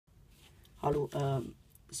Hallo,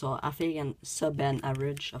 så jeg fikk en sub-n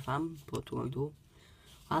average av 5 på 2 ganger 2.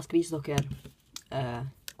 Og jeg skal vise dere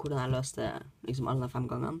hvordan jeg løste liksom alle de 5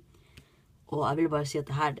 gangene. Og jeg vil bare si at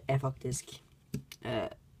det her er faktisk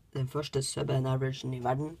den første sub-n averagen i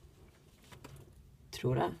verden,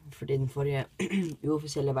 tror jeg. Fordi den forrige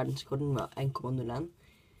uoffisielle verdensrekorden var 1,01,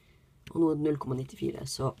 og nå er det 0,94,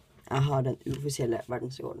 så jeg har den uoffisielle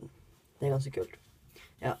verdensrekorden. Det er ganske kult.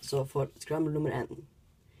 Ja, så for scramble nummer 1.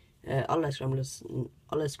 Alle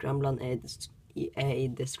scramblene er i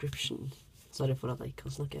description. Sorry for at jeg ikke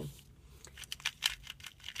kan snakke.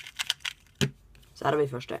 Så her har vi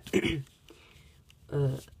første.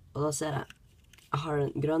 Og da ser jeg har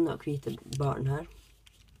den grønne og hvite baren her.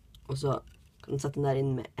 Og så kan jeg sette den der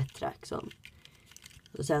inn med ett trekk, sånn.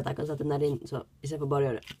 Så ser jeg at jeg kan sette den der inn, så i stedet for bare å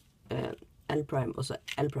gjøre L-prime og så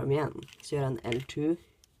L-prime igjen, så gjør jeg en L2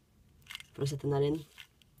 for å sette den der inn.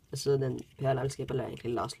 Så den PLL-skip, eller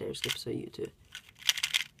egentlig last layer-skip, så U2.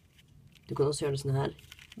 Du kan også gjøre det sånn her,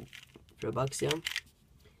 fra baksiden.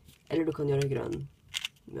 Eller du kan gjøre grønn,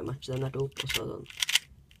 med å matche den der til opp, og så sånn.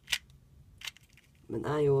 Men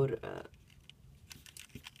jeg gjorde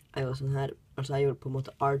sånn her, altså jeg gjorde på en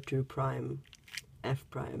måte R2 prime, F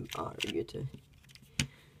prime, R, U2.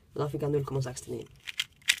 Og da fikk jeg 0,69.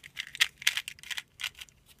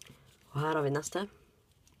 Og her har vi neste.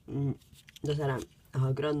 Da ser jeg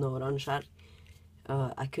har grønn og oransje her.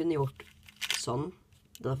 Jeg kunne gjort sånn.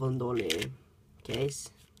 Da hadde jeg fått en dårlig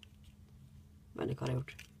case. Men hva har jeg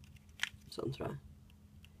gjort? Sånn, tror jeg.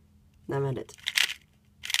 Nei, vent litt.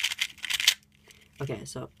 Ok,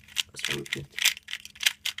 så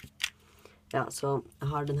ja, så jeg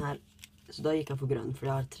har den her. Så da gikk jeg for grønn, for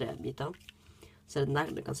jeg har 3 biter. Så er det den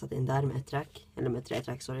der, den kan sette inn der med et trekk. Eller med 3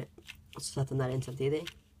 trekk, sorry. Og så setter den der inn samtidig.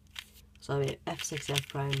 Så har vi F6 F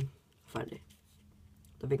prime ferdig.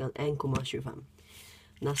 Da fikk han 1,25.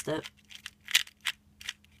 Neste.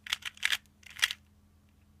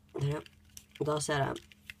 Der, ja. Og da ser jeg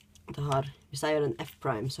at jeg har, hvis jeg gjør en F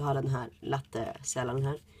prime, så har jeg den her lette cellen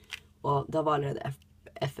her. Og da var allerede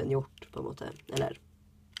F-en gjort, på en måte. Eller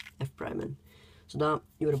F primen. Så da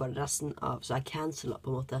gjorde jeg bare resten av, så jeg cancelet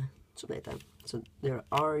på en måte, som det heter. Så det gjør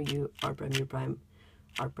R, U, R prime, U prime,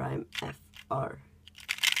 R prime, F, R.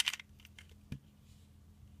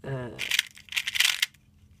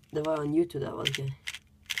 Det var jo en U2 der, var det ikke?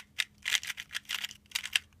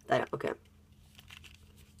 Der, ja, ok.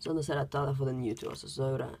 Så nå ser jeg at da hadde jeg fått en U2 også, så da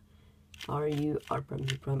gjorde jeg R, U, R prime,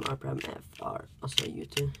 U prime, R prime, F, R, og så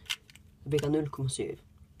U2. Da fikk jeg 0,7.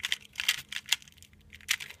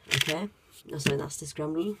 Ok, og så er neste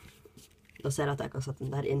scramble. Da ser jeg at jeg kan sette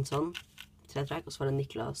den der inn sånn, 3 trekk, og så var det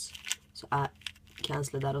Niklas. Så jeg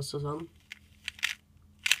canceler der også sånn.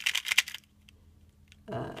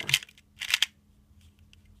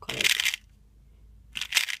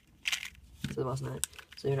 Så det var sånn her.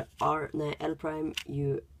 Så gjør jeg L prime,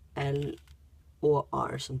 U, L og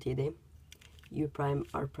R samtidig. U prime,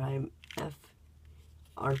 R prime, F,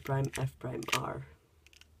 R prime, F prime, R.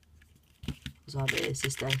 Og så har vi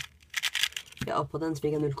siste. Ja, og på den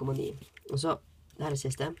fikk jeg 0,9. Og så, det her er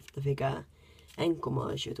siste. Da fikk jeg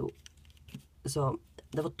 1,22. Så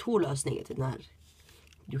det var 2 løsninger til den her.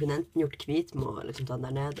 Du kunne enten gjort hvit med å liksom ta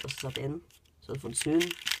den der ned og så sette inn, så hadde du fått zoom.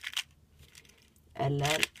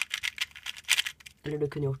 Eller du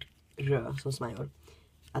kunne gjort rød, sånn som jeg gjorde.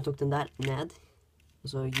 Jeg tok den der ned, og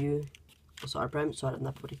så U, og så R prime, så har jeg den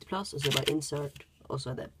der på riktig plass, og så er det bare insert, og så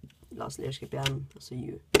er det last layer skip igjen, og så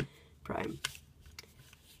U prime.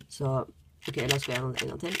 Så, ok, la oss gå gjennom det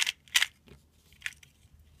en gang til.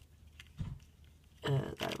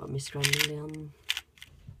 Der var miscramble igjen.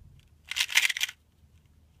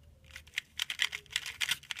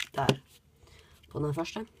 Der. På den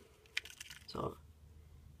første, så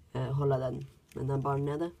holder jeg den med den baren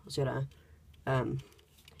nede, og så gjør jeg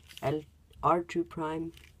R2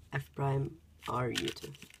 prime, F prime, R U2.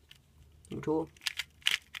 Nummer 2.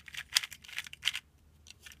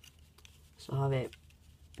 Så har vi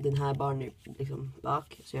den her baren liksom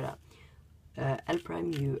bak, så gjør jeg L prime,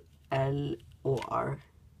 U, L og R.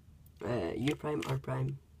 U prime, R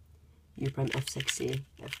prime, U prime, F6 i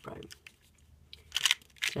F prime.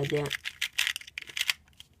 Tredje.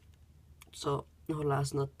 Så holder jeg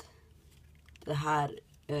sånn at det her,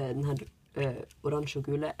 den her oransje og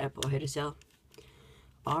gule er på høyre siden.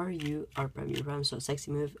 R, U, R prime, U prime, så sexy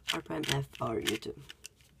move, R prime, F, R, U2.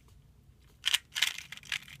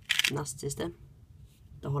 Nest siste.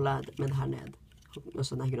 Da holder jeg med det her ned, og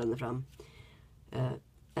så den her grønne frem.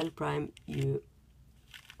 L prime, U,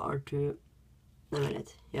 R2, nei, vent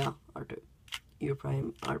litt, ja, R2. U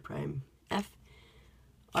prime, R prime, F,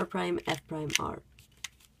 R prime, F prime, R.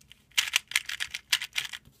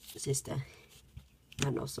 siste.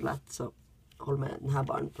 Den er også lett, så hold med denne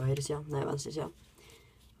baren på høyre siden, nei, venstre siden.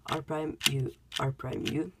 R prime, U, R prime,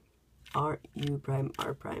 U. R, U prime,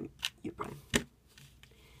 R prime, U prime.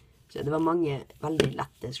 Så det var mange veldig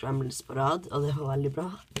lette scrambles på rad, og det var veldig bra.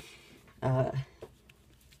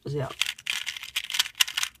 Så ja.